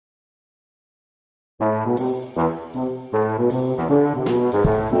Hey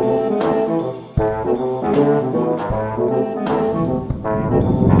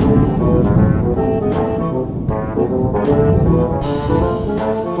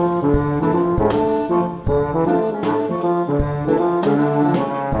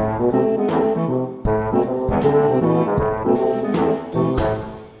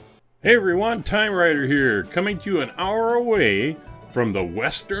everyone, TimeRider here, coming to you an hour away from the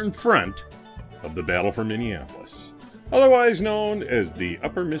Western Front of the Battle for Minneapolis, otherwise known as the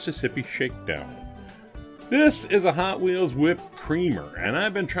Upper Mississippi Shakedown. This is a Hot Wheels whipped creamer, and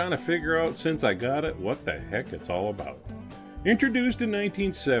I've been trying to figure out since I got it what the heck it's all about. Introduced in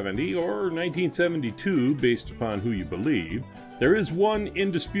 1970 or 1972, based upon who you believe, there is one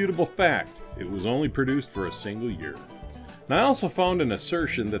indisputable fact: it was only produced for a single year. And I also found an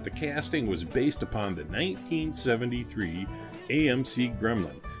assertion that the casting was based upon the 1973 AMC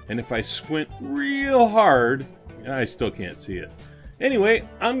Gremlin, and if I squint real hard, I still can't see it. Anyway,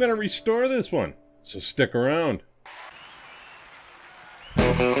 I'm going to restore this one, so stick around.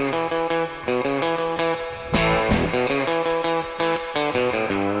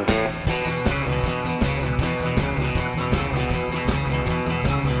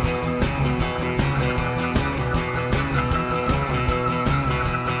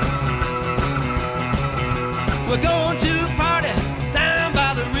 We're going to a party down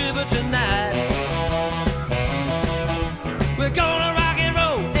by the river tonight. We're gonna rock and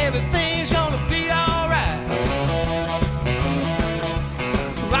roll, everything's gonna be alright.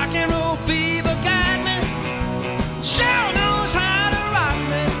 Rock and roll fever got me, sure knows how to rock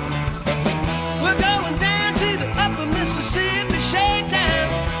me. We're going down to the Upper Mississippi Shakedown.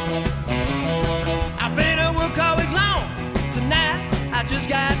 I've been at work all week long, tonight I just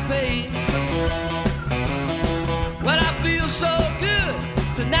got paid. Well, I feel so good,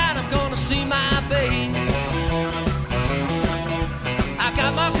 tonight I'm gonna see my babe. I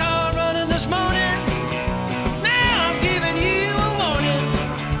got my car running this morning, now I'm giving you a warning.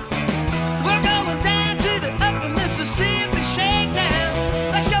 We're going down to the Upper Mississippi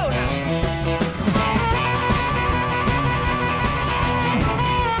Shakedown. Let's go now.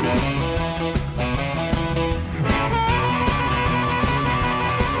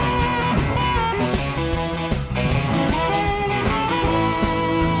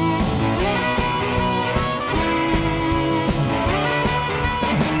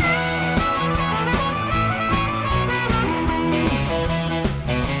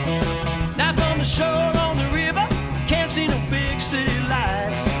 The shore on the river, can't see no big city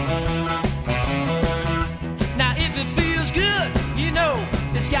lights. Now if it feels good, you know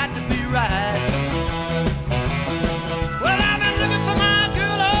it's got to be right. Well, I've been looking for my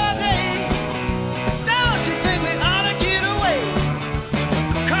girl all day. Don't you think we ought to get away?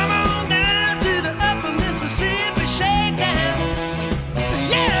 Come on down to the Upper Mississippi Shakedown.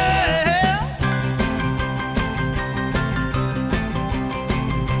 Yeah.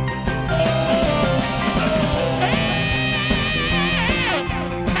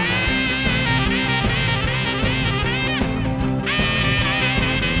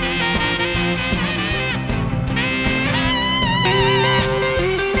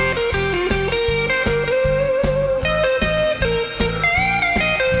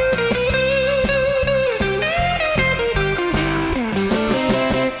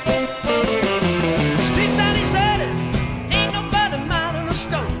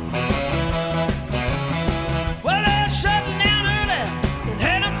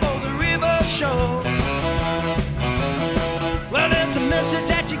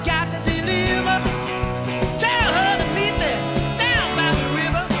 That you got to deliver. Tell her to meet me down by the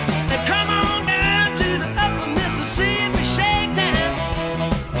river, and come on down to the Upper Mississippi Shakedown.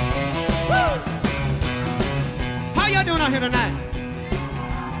 Woo! How y'all doing out here tonight?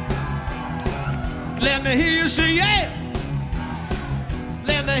 Let me hear you say yeah.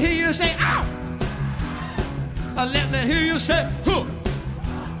 Let me hear you say ow. Let me hear you say huh.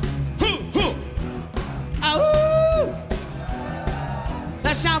 Huh, huh. Ow.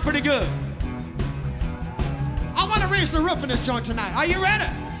 That sounds pretty good. I want to raise the roof in this joint tonight. Are you ready?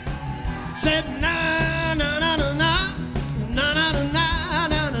 Say na na na na na na na na na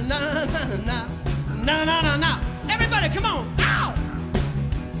na na na na na na na. Everybody, come on! Ow!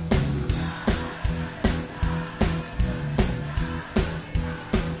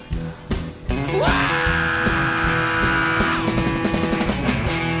 Wow!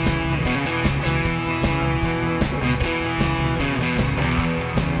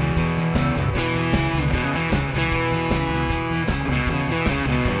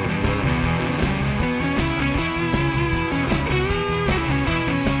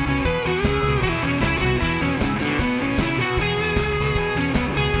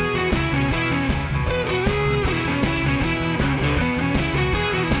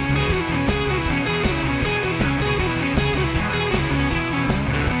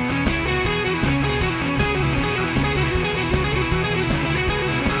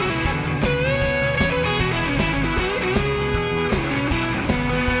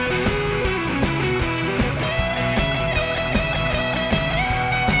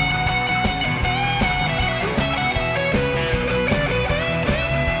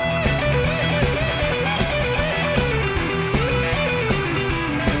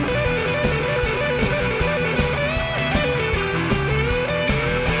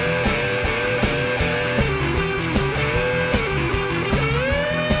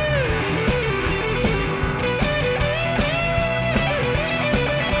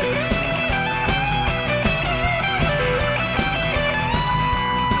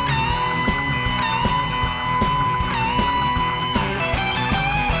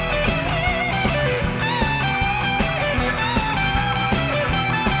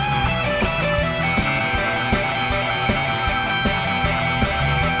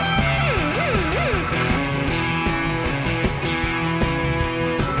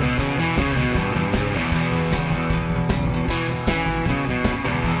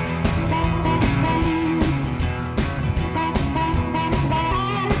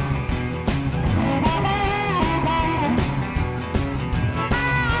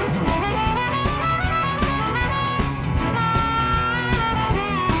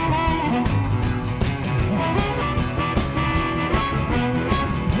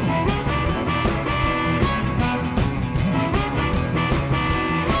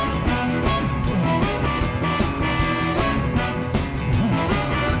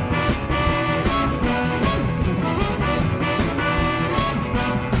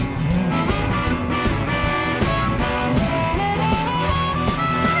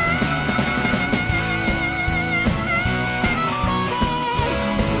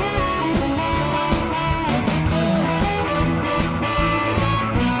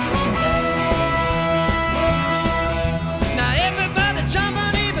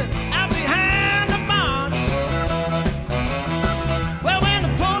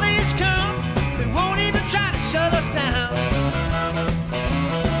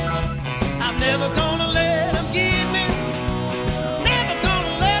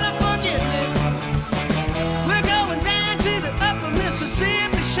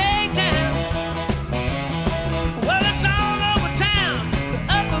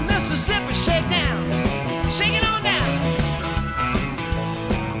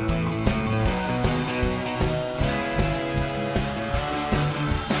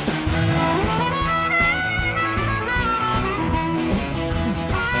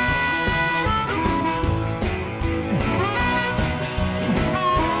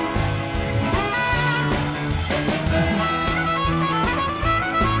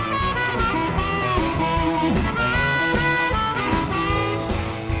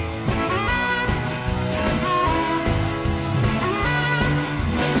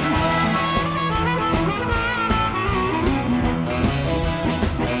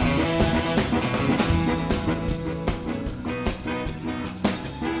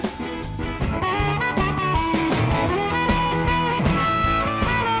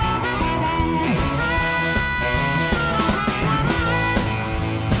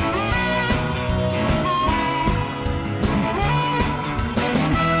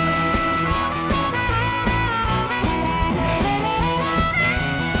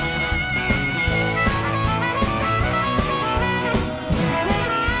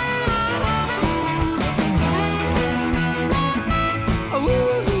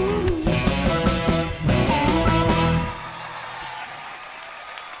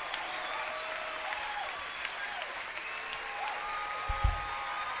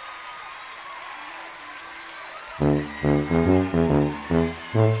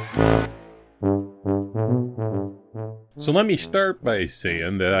 So let me start by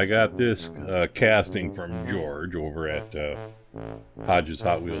saying that I got this casting from George over at Hodges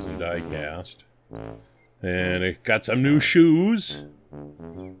Hot Wheels and Diecast. And it got some new shoes.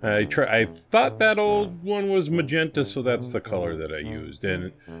 I thought that old one was magenta, so that's the color that I used.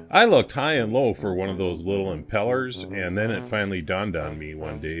 And I looked high and low for one of those little impellers, and then it finally dawned on me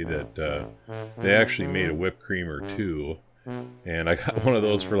one day that they actually made a whipped cream or two. And I got one of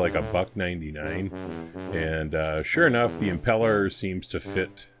those for like $1.99. And sure enough, the impeller seems to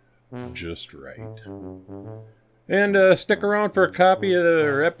fit just right. And stick around for a copy of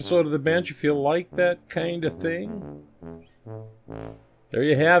the episode of The Bench if you like that kind of thing. There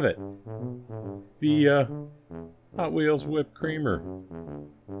you have it. The Hot Wheels Whipped Creamer.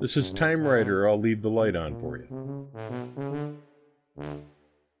 This is TimeRider. I'll leave the light on for you.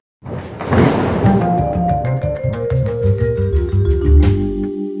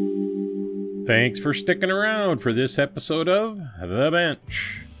 Thanks for sticking around for this episode of The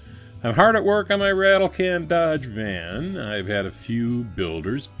Bench. I'm hard at work on my rattle can Dodge van. I've had a few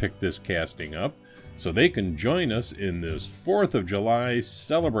builders pick this casting up so they can join us in this 4th of July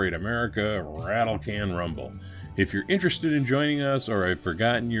Celebrate America Rattle Can Rumble. If you're interested in joining us or I've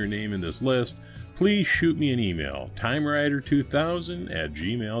forgotten your name in this list, please shoot me an email,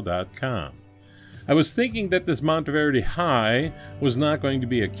 timerider2000@gmail.com. I was thinking that this Monteverde High was not going to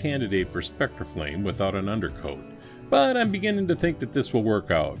be a candidate for Spectraflame without an undercoat, but I'm beginning to think that this will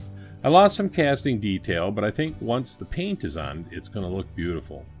work out. I lost some casting detail, but I think once the paint is on, it's going to look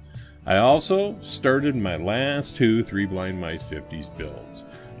beautiful. I also started my last 2 Three Blind Mice 50s builds.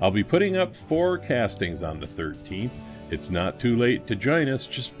 I'll be putting up 4 castings on the 13th. It's not too late to join us.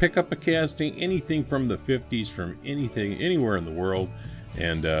 Just pick up a casting, anything from the 50s, from anything, anywhere in the world,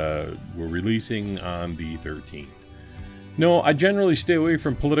 and we're releasing on the 13th. No, I generally stay away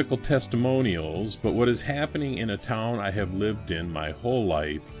from political testimonials, but what is happening in a town I have lived in my whole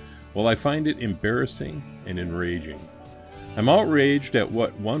life, well, I find it embarrassing and enraging. I'm outraged at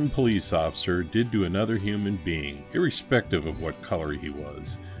what one police officer did to another human being, irrespective of what color he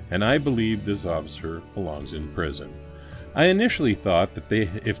was, and I believe this officer belongs in prison. I initially thought that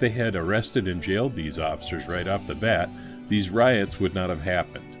if they had arrested and jailed these officers right off the bat, these riots would not have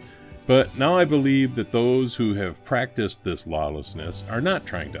happened. But now I believe that those who have practiced this lawlessness are not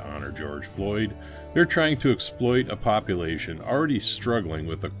trying to honor George Floyd. They're trying to exploit a population already struggling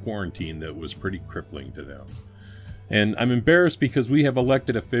with a quarantine that was pretty crippling to them. And I'm embarrassed because we have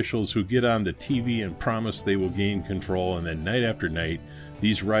elected officials who get on the TV and promise they will gain control, and then night after night,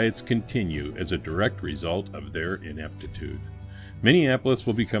 these riots continue as a direct result of their ineptitude. Minneapolis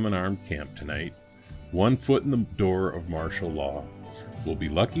will become an armed camp tonight. 1 foot in the door of martial law. We'll be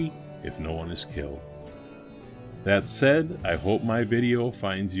lucky if no one is killed. That said, I hope my video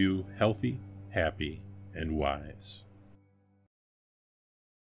finds you healthy, happy, and wise.